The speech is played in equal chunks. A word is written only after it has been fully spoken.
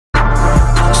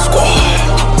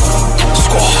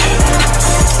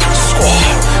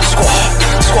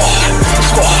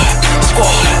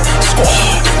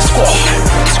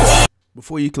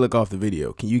before you click off the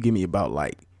video, can you give me about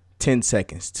like 10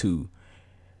 seconds to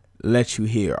let you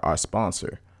hear our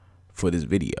sponsor for this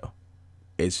video?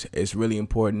 It's really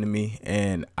important to me,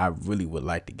 and I really would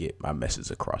like to get my message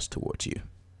across towards you.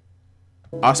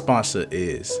 Our sponsor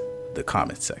is the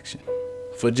comment section.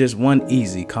 For just one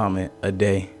easy comment a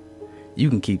day, you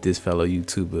can keep this fellow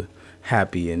YouTuber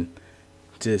happy and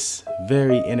just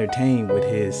very entertained with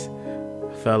his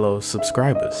fellow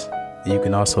subscribers. You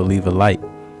can also leave a like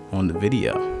on the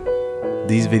video.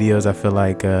 These videos, I feel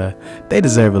like they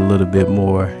deserve a little bit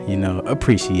more,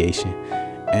 appreciation.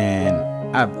 And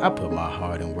I put my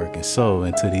heart and work and soul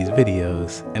into these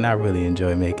videos, and I really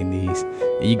enjoy making these.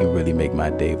 And you can really make my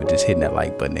day with just hitting that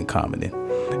like button and commenting.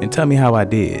 And tell me how I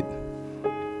did.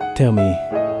 Tell me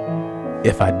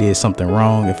if I did something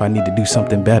wrong, if I need to do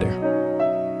something better.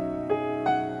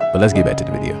 But let's get back to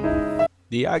the video.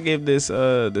 Do y'all give this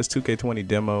 2K20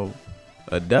 demo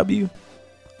a W,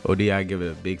 or do y'all give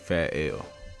it a big fat L?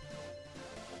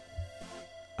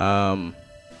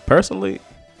 Personally,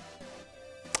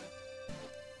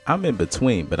 I'm in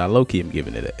between, but I low-key am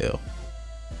giving it an L.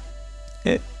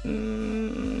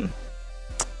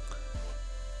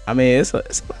 I mean, it's a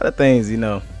lot of things,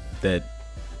 that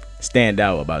stand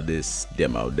out about this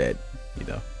demo that,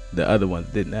 the other ones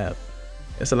didn't have.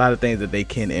 There's a lot of things that they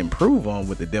can improve on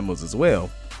with the demos as well.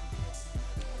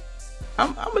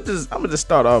 I'm gonna just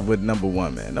start off with number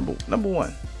one, man. Number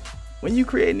one, when you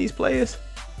creating these players,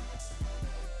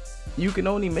 you can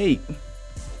only make,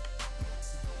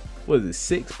 what is it,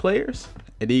 6 players,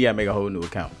 and then you gotta make a whole new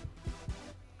account.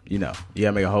 You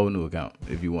gotta make a whole new account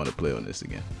if you want to play on this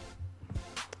again.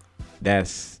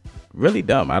 That's really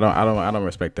dumb. I don't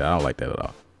respect that. I don't like that at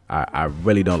all. I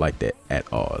really don't like that at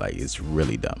all. Like, it's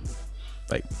really dumb.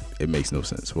 Like, it makes no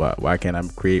sense. Why can't I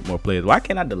create more players? Why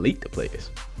can't I delete the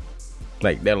players?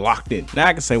 Like, they're locked in. Now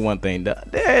I can say one thing.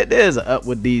 There's an up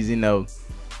with these,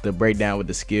 the breakdown with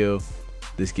the skills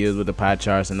with the pie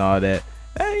charts and all that.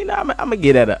 I'm gonna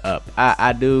get at an up.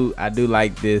 I do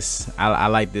like this. I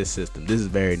like this system. This is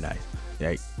very nice.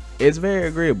 Like, it's very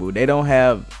agreeable. They don't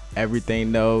have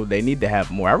everything though. They need to have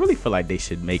more. I really feel like they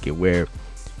should make it where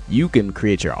you can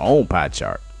create your own pie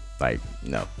chart. Like,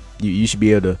 you should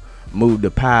be able to move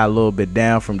the pie a little bit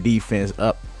down from defense,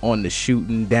 up on the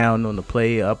shooting, down on the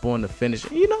play, up on the finish.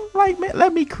 Like, man,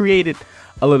 let me create it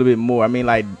a little bit more. I mean,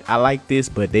 like, I like this,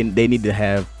 but they need to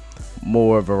have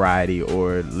more variety,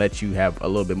 or let you have a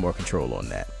little bit more control on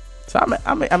that. So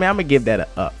I'm gonna give that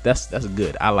a up. That's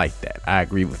good. I like that. I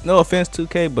agree with. No offense,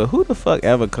 2K, but who the fuck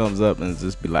ever comes up and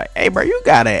just be like, hey, bro, you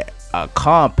got a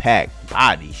compact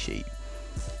body shape.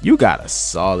 You got a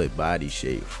solid body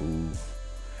shape, fool.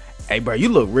 Hey, bro, you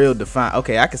look real defined.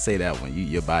 Okay, I can say that one.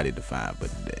 Your body defined, but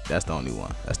that's the only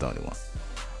one. That's the only one.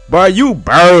 Bro, you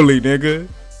burly, nigga.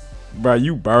 Bro,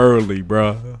 you burly,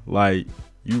 bro. Like,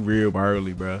 you real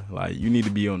burly, bro. Like, you need to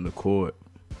be on the court.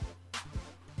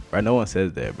 Bro, no one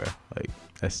says that, bro. Like,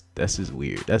 that's just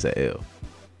weird. That's a L.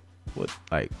 What?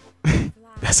 Like,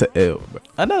 that's a L, bro.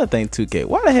 Another thing, 2K.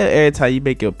 Why the hell every time you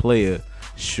make your player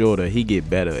shorter, he get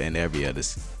better in every other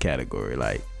category?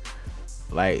 Like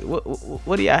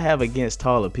what do y'all have against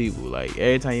taller people? Like,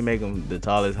 every time you make him the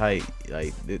tallest height,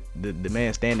 like the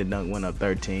man standing dunk went up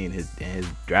 13, his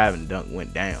driving dunk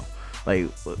went down. Like,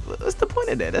 what's the point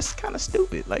of that? That's kind of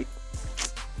stupid. Like,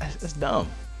 that's dumb.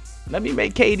 Let me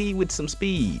make KD with some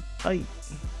speed. Like,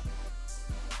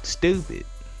 stupid.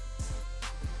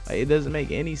 Like, it doesn't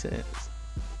make any sense.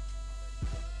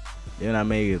 Then I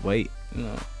made his weight,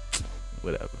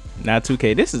 whatever. Now,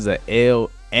 2K, this is a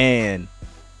L and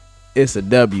it's a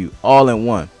W all in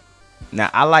one. Now,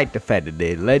 I like the fact that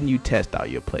they're letting you test out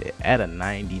your player at a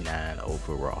 99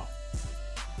 overall.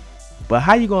 But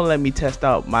how you gonna let me test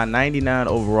out my 99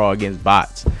 overall against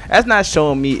bots? That's not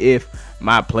showing me if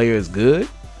my player is good.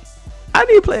 I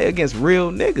need to play against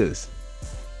real niggas,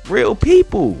 real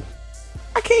people.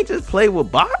 I can't just play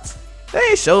with bots. They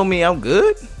ain't showing me I'm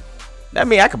good. That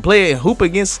mean I can play and hoop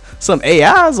against some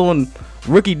AIs on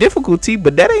rookie difficulty,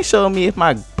 but that ain't showing me if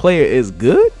my player is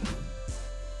good.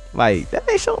 Like, that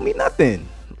ain't showing me nothing.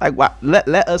 Like, why? Let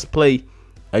us play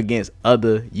against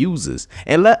other users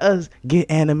and let us get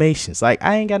animations. Like,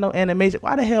 I ain't got no animation.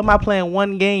 Why the hell am I playing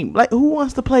one game? Like, who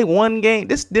wants to play one game?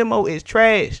 This demo is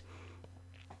trash.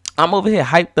 I'm over here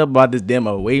hyped up about this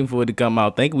demo, waiting for it to come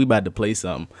out, thinking we about to play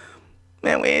something.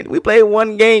 Man, we played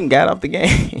one game, got off the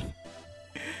game.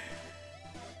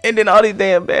 And then all these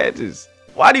damn badges.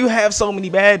 Why do you have so many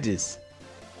badges?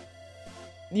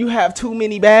 You have too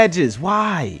many badges.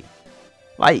 Why?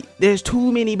 Like, there's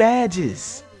too many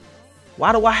badges.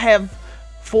 Why do I have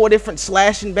 4 different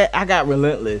slashing badges? I got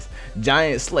Relentless,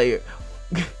 Giant Slayer.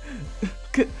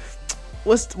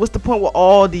 what's the point with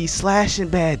all these slashing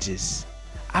badges?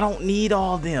 I don't need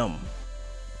all them.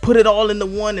 Put it all into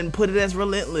one and put it as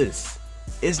relentless.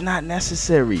 It's not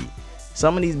necessary.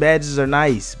 Some of these badges are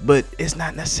nice, but it's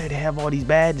not necessary to have all these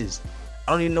badges.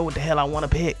 I don't even know what the hell I want to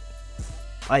pick.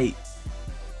 Like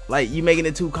you making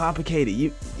it too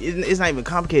complicated. It's not even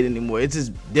complicated anymore. It's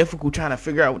just difficult trying to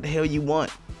figure out what the hell you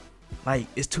want. Like,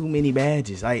 it's too many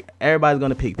badges. Like, everybody's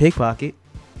gonna pick pickpocket.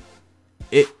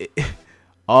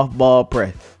 Off ball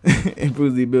press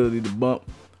improves the ability to bump.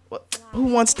 What? Who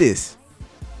wants this?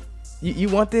 You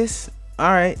want this?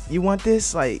 All right, you want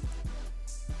this? Like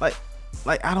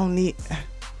I don't need.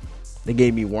 They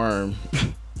gave me worm.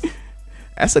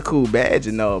 That's a cool badge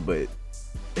and all, but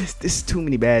it's too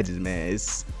many badges, man.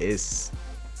 It's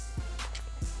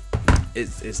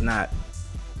not.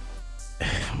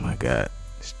 Oh my god.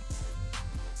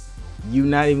 You're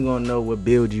not even gonna know what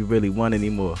build you really want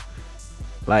anymore.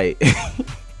 Like,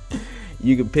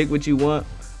 you can pick what you want,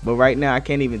 but right now I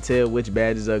can't even tell which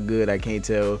badges are good. I can't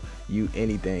tell you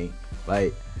anything.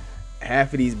 Like,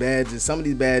 half of these badges, some of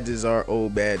these badges are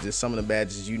old badges. Some of the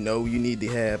badges you know you need to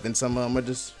have, and some of them are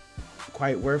just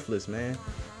quite worthless, man.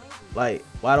 Like,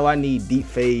 why do I need deep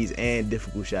phase and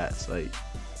difficult shots? Like,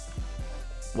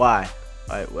 why?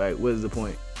 Like what is the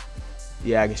point?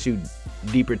 Yeah, I can shoot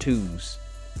deeper twos.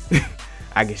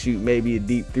 I can shoot maybe a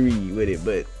deep 3 with it,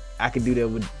 but I can do that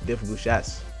with difficult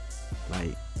shots.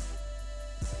 Like,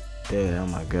 yeah, oh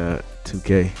my god,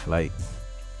 2K. Like,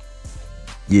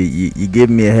 you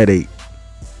giving me a headache.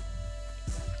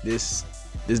 This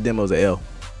demo's a L,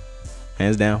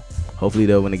 hands down. Hopefully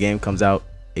though, when the game comes out,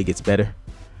 it gets better.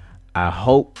 I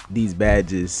hope these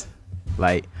badges,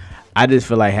 like, I just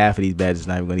feel like half of these badges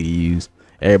not even gonna get used.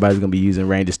 Everybody's gonna be using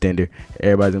range extender.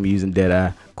 Everybody's gonna be using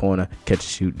deadeye, corner, catch and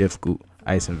shoot, difficult,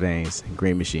 ice and veins,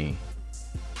 green machine,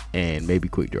 and maybe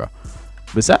quick draw.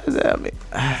 Besides that, I mean,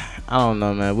 I don't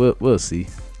know, man. We'll see.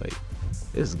 Like,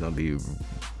 this is gonna be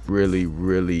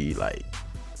really like,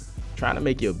 trying to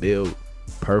make your build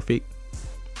perfect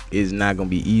is not gonna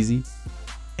be easy,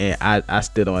 and I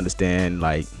still don't understand.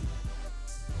 Like,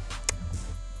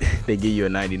 they give you a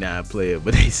 99 player,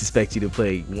 but they suspect you to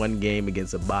play one game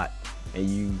against a bot, and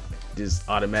you just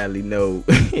automatically know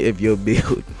if your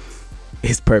build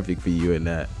is perfect for you or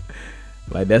not.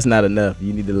 Like, that's not enough.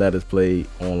 You need to let us play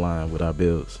online with our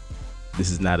builds. This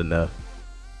is not enough.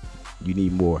 You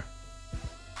need more.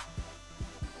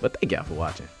 But thank y'all for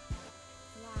watching.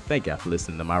 Thank y'all for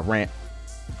listening to my rant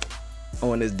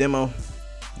on this demo.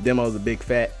 Demo's a big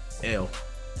fat L.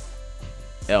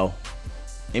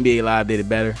 NBA Live did it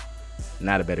better.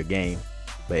 Not a better game,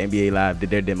 but NBA Live did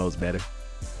their demos better.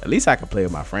 At least I can play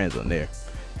with my friends on there.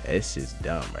 It's just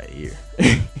dumb right here.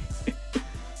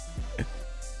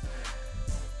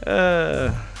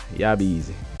 Y'all be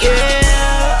easy.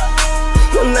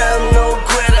 Yeah, you'll never know